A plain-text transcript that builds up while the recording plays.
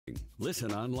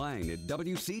Listen online at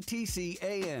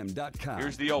WCTCAM.com.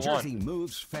 Here's the 0-1. Jersey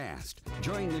moves fast.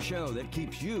 Join the show that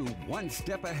keeps you one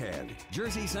step ahead.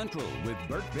 Jersey Central with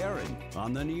Bert Barron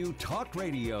on the new Talk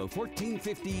Radio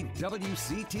 1450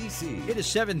 WCTC. It is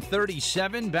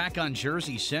 7:37 back on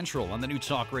Jersey Central on the new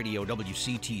Talk Radio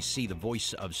WCTC, the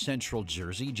voice of Central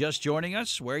Jersey. Just joining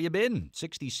us, where you been?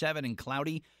 67 and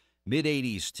cloudy,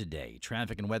 mid-80s today.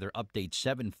 Traffic and weather update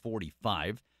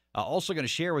 7:45. Also going to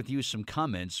share with you some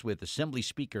comments with Assembly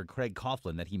Speaker Craig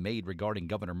Coughlin that he made regarding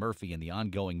Governor Murphy and the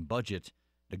ongoing budget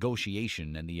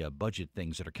negotiation and the budget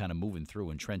things that are kind of moving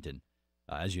through in Trenton.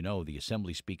 As you know, the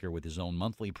Assembly Speaker with his own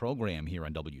monthly program here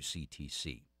on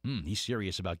WCTC. He's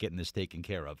serious about getting this taken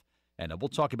care of. And we'll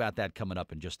talk about that coming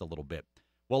up in just a little bit.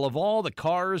 Well, of all the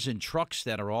cars and trucks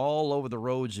that are all over the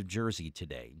roads of Jersey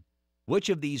today, which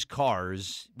of these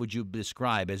cars would you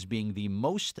describe as being the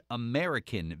most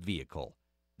American vehicle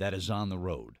that is on the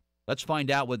road? Let's find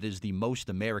out what is the most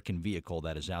American vehicle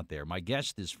that is out there. My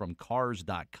guest is from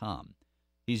Cars.com.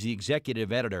 He's the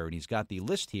executive editor, and he's got the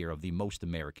list here of the most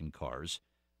American cars.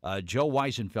 Joe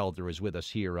Wiesenfelder is with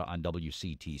us here on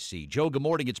WCTC. Joe, good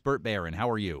morning. It's Bert Barron. How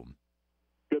are you?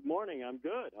 Good morning. I'm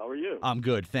good. How are you? I'm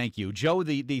good, thank you. Joe,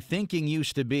 the thinking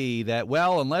used to be that,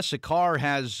 well, unless a car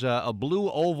has a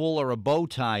blue oval or a bow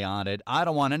tie on it, I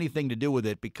don't want anything to do with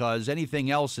it because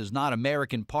anything else is not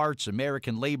American parts,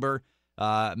 American labor,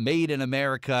 made in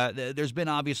America. There's been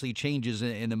obviously changes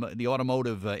in the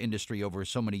automotive industry over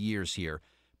so many years here.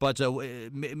 But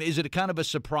is it kind of a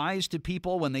surprise to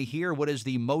people when they hear what is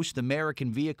the most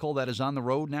American vehicle that is on the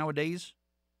road nowadays?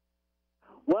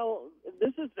 Well,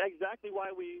 this is exactly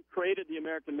why we created the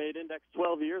American Made Index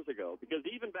 12 years ago, because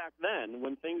even back then,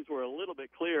 when things were a little bit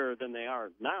clearer than they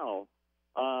are now,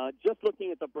 just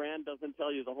looking at the brand doesn't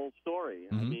tell you the whole story.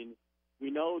 Mm-hmm. I mean, we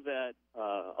know that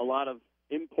a lot of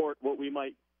what we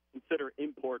might consider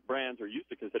import brands or used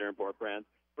to consider import brands,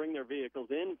 bring their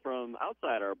vehicles in from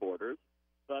outside our borders.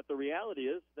 But the reality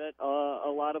is that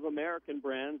a lot of American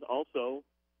brands also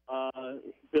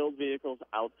build vehicles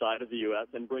outside of the U.S.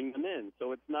 and bring them in.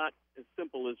 So it's not as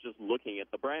simple as just looking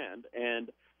at the brand. And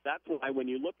that's why when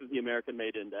you look at the American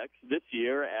Made Index this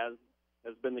year, as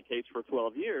has been the case for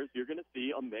 12 years, you're going to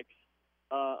see a mix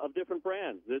of different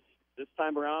brands. This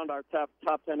time around, our top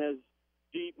 10 has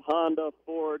Jeep, Honda,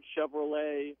 Ford,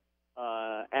 Chevrolet,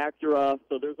 Acura.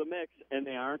 So there's a mix, and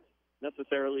they aren't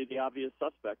necessarily the obvious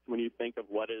suspects when you think of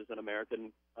what is an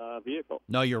American vehicle.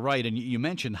 No, you're right. And you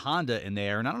mentioned Honda in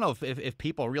there, and I don't know if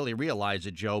people really realize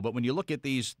it, Joe, but when you look at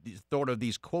these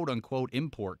quote-unquote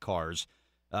import cars,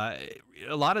 a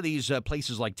lot of these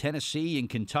places like Tennessee and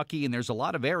Kentucky, and there's a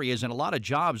lot of areas, and a lot of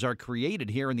jobs are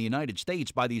created here in the United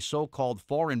States by these so-called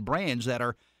foreign brands that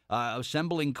are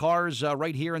assembling cars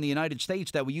right here in the United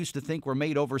States that we used to think were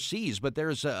made overseas. But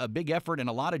there's a big effort and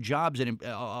a lot of jobs and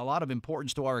a lot of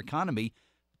importance to our economy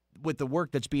with the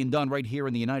work that's being done right here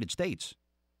in the United States.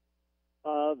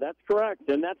 That's correct,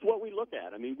 and that's what we look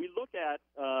at. I mean, we look at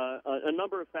a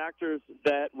number of factors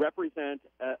that represent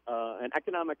an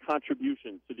economic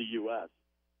contribution to the U.S.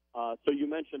 So you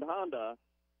mentioned Honda.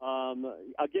 I'll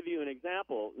give you an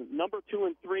example. Number 2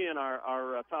 and 3 in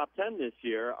our top 10 this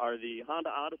year are the Honda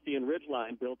Odyssey and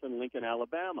Ridgeline built in Lincoln,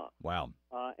 Alabama. Wow.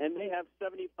 And they have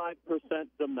 75%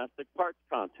 domestic parts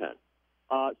content.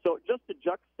 So just to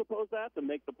juxtapose that, to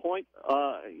make the point,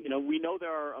 we know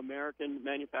there are American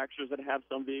manufacturers that have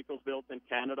some vehicles built in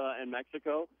Canada and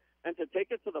Mexico. And to take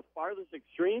it to the farthest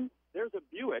extreme, there's a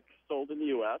Buick sold in the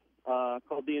U.S.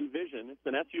 Called the Envision. It's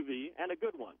an SUV and a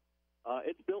good one.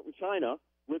 It's built in China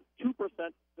with 2%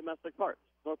 domestic parts,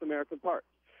 North American parts.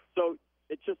 So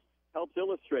it just helps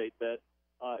illustrate that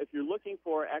if you're looking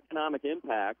for economic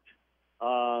impact,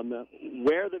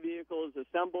 where the vehicle is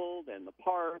assembled and the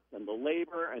parts and the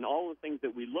labor and all the things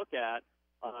that we look at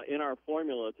in our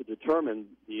formula to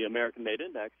determine the American Made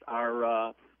Index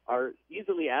are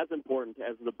easily as important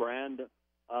as the brand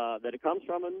that it comes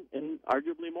from and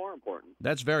arguably more important.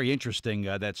 That's very interesting,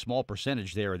 that small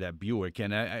percentage there of that Buick.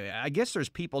 And I guess there's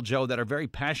people, Joe, that are very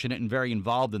passionate and very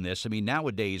involved in this. I mean,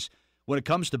 nowadays, when it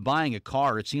comes to buying a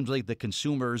car, it seems like the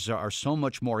consumers are so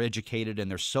much more educated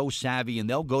and they're so savvy, and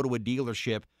they'll go to a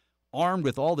dealership armed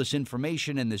with all this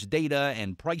information and this data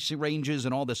and pricing ranges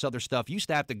and all this other stuff. You used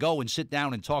to have to go and sit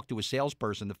down and talk to a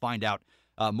salesperson to find out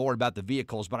more about the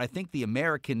vehicles. But I think the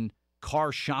American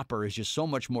car shopper is just so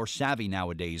much more savvy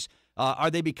nowadays.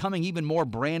 Are they becoming even more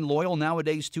brand loyal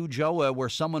nowadays too, Joe, where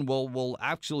someone will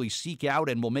actually seek out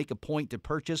and will make a point to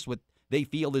purchase what they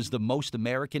feel is the most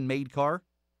American-made car?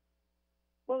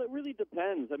 Well, it really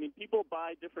depends. I mean, people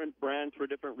buy different brands for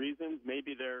different reasons.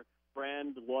 Maybe they're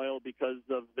brand loyal because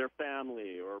of their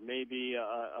family, or maybe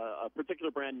a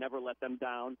particular brand never let them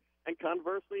down. And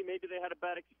conversely, maybe they had a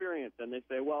bad experience, and they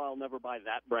say, well, I'll never buy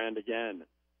that brand again.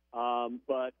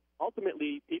 But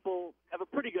ultimately, consumers have a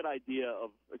pretty good idea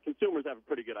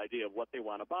of what they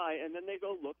want to buy, and then they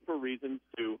go look for reasons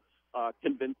to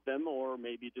convince them or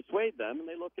maybe dissuade them, and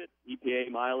they look at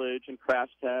EPA mileage and crash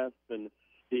tests and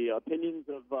the opinions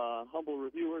of humble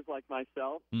reviewers like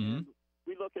myself. Mm-hmm. And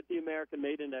we look at the American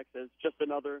Made Index as just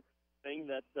another thing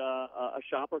that a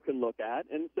shopper can look at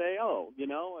and say, oh,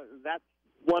 that's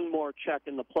one more check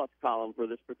in the plus column for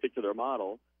this particular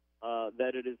model,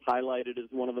 that it is highlighted as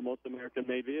one of the most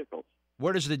American-made vehicles.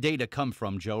 Where does the data come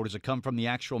from, Joe? Does it come from the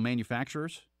actual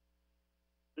manufacturers?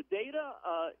 The data,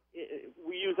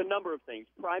 we use a number of things.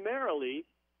 Primarily,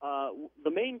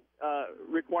 the main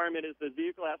requirement is the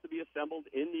vehicle has to be assembled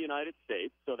in the United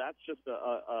States, so that's just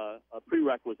a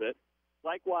prerequisite.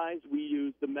 Likewise, we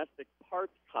use domestic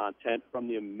parts content from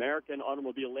the American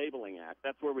Automobile Labeling Act.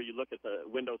 That's where you look at the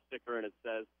window sticker and it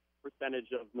says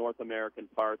percentage of North American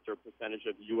parts or percentage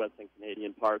of U.S. and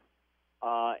Canadian parts.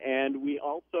 And we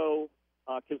also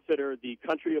consider the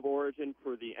country of origin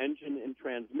for the engine and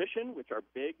transmission, which are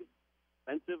big,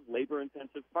 expensive,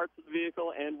 labor-intensive parts of the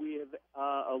vehicle, and we have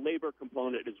a labor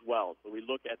component as well. So we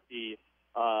look at the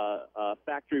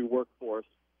factory workforce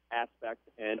aspect,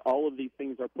 and all of these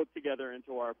things are put together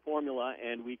into our formula,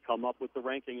 and we come up with the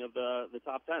ranking of the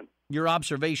top 10. Your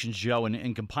observations, Joe,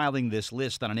 in compiling this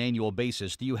list on an annual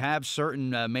basis, do you have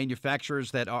certain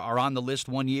manufacturers that are on the list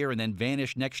one year and then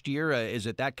vanish next year? Is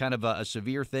it that kind of a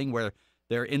severe thing where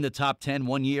they're in the top 10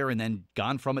 one year and then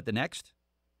gone from it the next?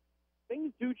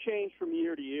 Things do change from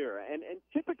year to year, and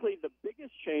typically the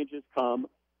biggest changes come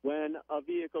when a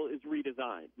vehicle is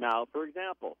redesigned. Now, for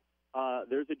example,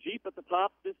 there's a Jeep at the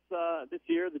top this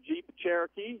year, the Jeep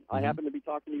Cherokee. Mm-hmm. I happen to be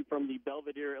talking to you from the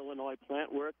Belvidere, Illinois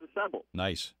plant where it's assembled.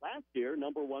 Nice. Last year,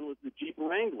 number one was the Jeep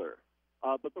Wrangler,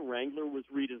 but the Wrangler was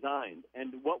redesigned.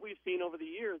 And what we've seen over the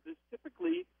years is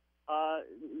typically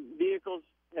vehicles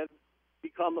have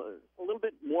become a little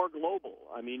bit more global.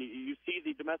 I mean, you see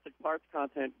the domestic parts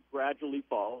content gradually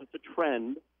fall. It's a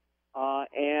trend.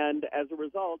 And as a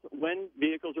result, when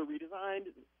vehicles are redesigned,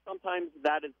 sometimes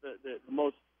that is the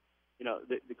most,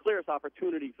 the clearest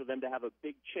opportunity for them to have a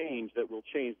big change that will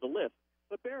change the list.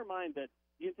 But bear in mind that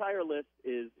the entire list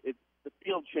the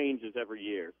field changes every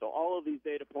year. So all of these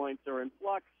data points are in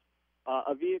flux.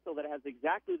 A vehicle that has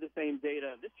exactly the same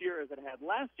data this year as it had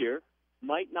last year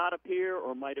might not appear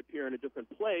or might appear in a different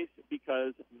place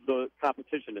because the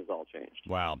competition has all changed.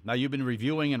 Wow. Now, you've been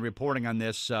reviewing and reporting on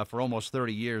this for almost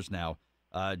 30 years now,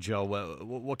 Joe.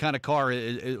 What kind of car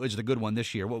is the good one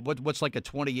this year? What's like a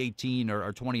 2018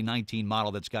 or 2019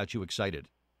 model that's got you excited?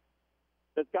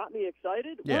 That's got me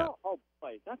excited? Yeah. Well, oh,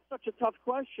 boy, that's such a tough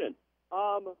question.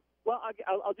 Well,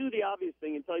 I'll do the obvious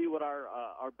thing and tell you what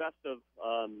our best of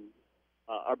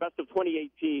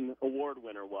 2018 award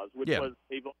winner was, which was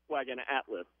a Volkswagen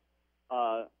Atlas,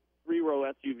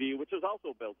 three-row SUV, which is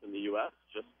also built in the U.S.,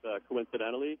 just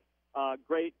coincidentally.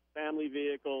 Great family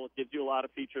vehicle. It gives you a lot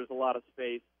of features, a lot of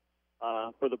space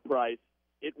for the price.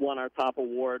 It won our top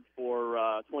award for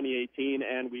 2018,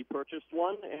 and we purchased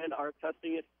one and are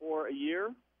testing it for a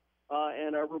year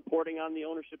and are reporting on the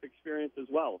ownership experience as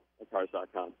well at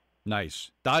Cars.com. Nice.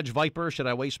 Dodge Viper, should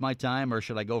I waste my time or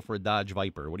should I go for a Dodge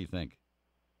Viper? What do you think?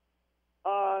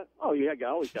 You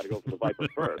always got to go for the Viper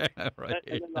first. Right.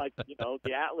 And then,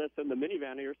 the Atlas and the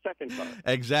minivan are your second car.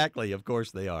 Exactly. Of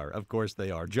course they are. Of course they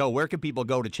are. Joe, where can people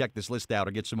go to check this list out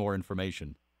or get some more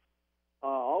information?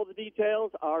 All the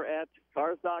details are at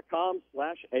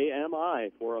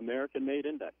cars.com/AMI for American Made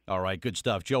Index. All right. Good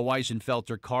stuff. Joe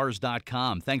Wiesenfelder,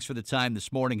 Cars.com. Thanks for the time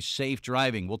this morning. Safe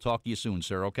driving. We'll talk to you soon,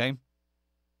 sir, okay?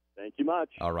 Thank you much.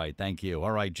 All right. Thank you.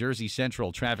 All right. Jersey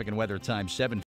Central traffic and weather time, 7